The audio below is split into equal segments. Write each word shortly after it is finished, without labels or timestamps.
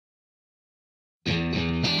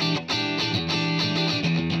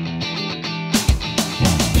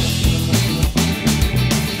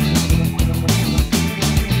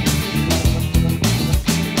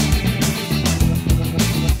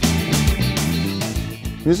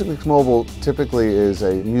Music Mix Mobile typically is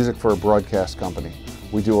a music for a broadcast company.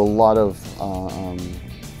 We do a lot of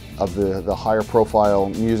the higher profile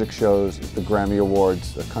music shows, the Grammy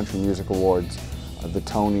Awards, the Country Music Awards, the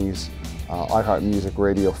Tonys, iHeart Music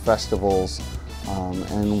Radio festivals,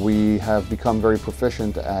 and we have become very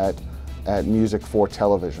proficient at music for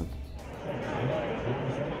television.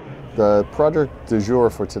 The project du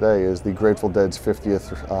jour for today is the Grateful Dead's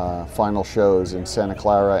 50th final shows in Santa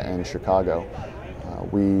Clara and Chicago.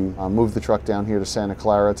 We moved the truck down here to Santa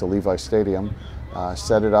Clara to Levi Stadium,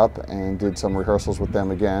 set it up and did some rehearsals with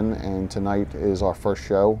them again, and tonight is our first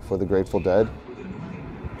show for the Grateful Dead.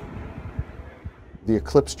 The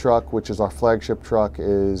Eclipse truck, which is our flagship truck,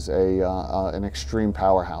 is an extreme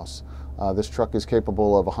powerhouse. This truck is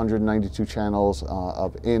capable of 192 channels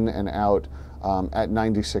of in and out at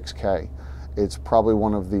 96K. It's probably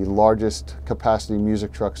one of the largest capacity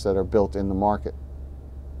music trucks that are built in the market.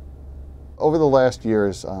 Over the last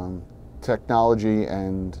years, technology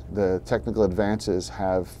and the technical advances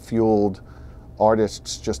have fueled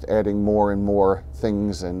artists just adding more and more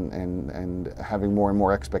things and having more and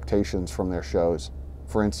more expectations from their shows.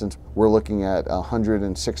 For instance, we're looking at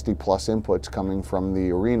 160 plus inputs coming from the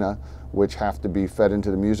arena, which have to be fed into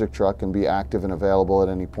the music truck and be active and available at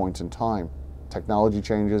any point in time. Technology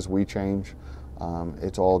changes, we change.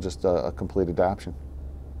 It's all just a complete adaptation.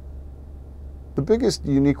 The biggest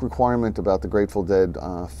unique requirement about the Grateful Dead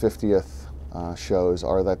 50th shows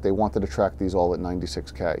are that they wanted to track these all at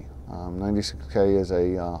 96K. 96K is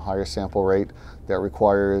a higher sample rate that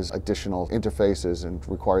requires additional interfaces and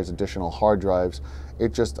requires additional hard drives.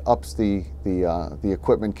 It just ups the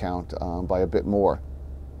equipment count by a bit more.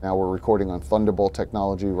 Now we're recording on Thunderbolt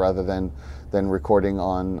technology rather than recording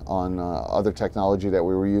on other technology that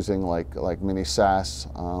we were using like mini SAS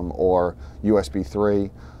or USB 3.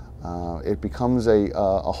 It becomes a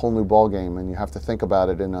whole new ballgame, and you have to think about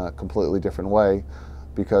it in a completely different way,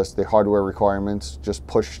 because the hardware requirements just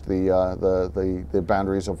push the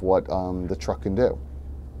boundaries of what the truck can do.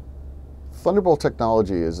 Thunderbolt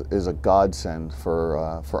technology is a godsend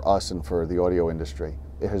for us and for the audio industry.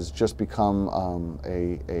 It has just become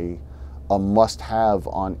a must-have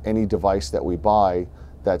on any device that we buy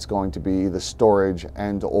that's going to be the storage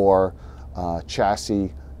and or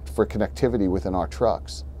chassis for connectivity within our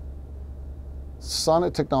trucks.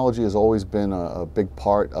 Sonnet technology has always been a big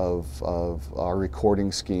part of our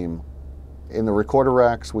recording scheme. In the recorder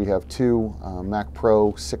racks, we have two Mac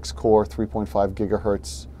Pro 6-core 3.5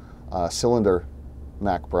 gigahertz cylinder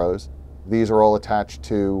Mac Pros. These are all attached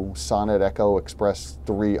to Sonnet Echo Express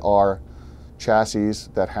 3R chassis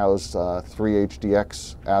that house 3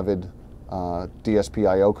 HDX Avid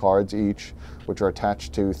DSP-IO cards each, which are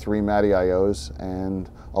attached to 3 MADI IOs and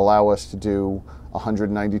allow us to do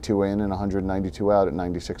 192 in and 192 out at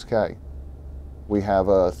 96K. We have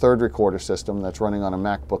a third recorder system that's running on a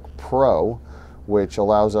MacBook Pro, which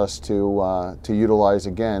allows us to utilize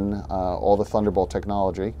again all the Thunderbolt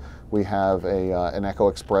technology. We have an Echo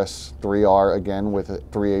Express 3R again with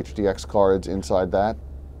 3 HDX cards inside that.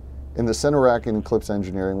 In the center rack in Eclipse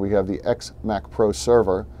Engineering, we have the X Mac Pro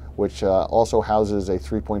server, which also houses a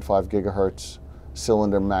 3.5 gigahertz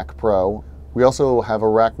cylinder Mac Pro. We also have a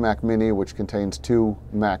Rack Mac Mini, which contains 2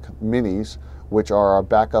 Mac Minis, which are our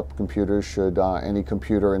backup computers should any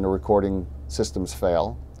computer in the recording systems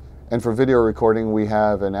fail. And for video recording, we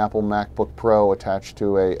have an Apple MacBook Pro attached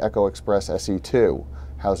to a Echo Express SE2,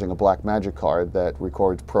 housing a Blackmagic card that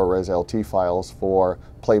records ProRes LT files for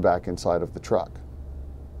playback inside of the truck.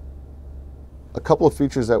 A couple of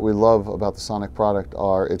features that we love about the Sonnet product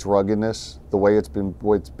are its ruggedness, the way it's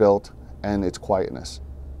built, and its quietness.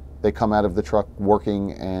 They come out of the truck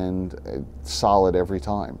working and solid every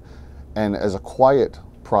time. And as a quiet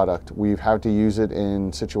product, we've had to use it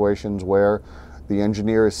in situations where the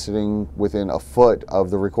engineer is sitting within a foot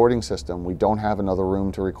of the recording system. We don't have another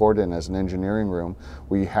room to record in as an engineering room.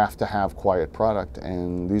 We have to have quiet product,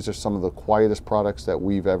 and these are some of the quietest products that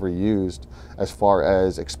we've ever used as far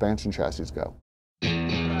as expansion chassis go.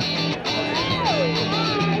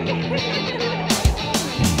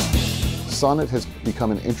 Sonnet has become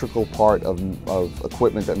an integral part of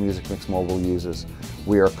equipment that Music Mix Mobile uses.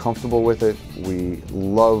 We are comfortable with it. We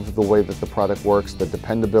love the way that the product works, the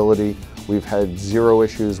dependability. We've had 0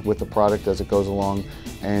 issues with the product as it goes along,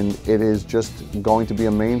 and it is just going to be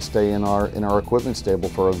a mainstay in our equipment stable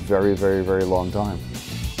for a very, very, very long time.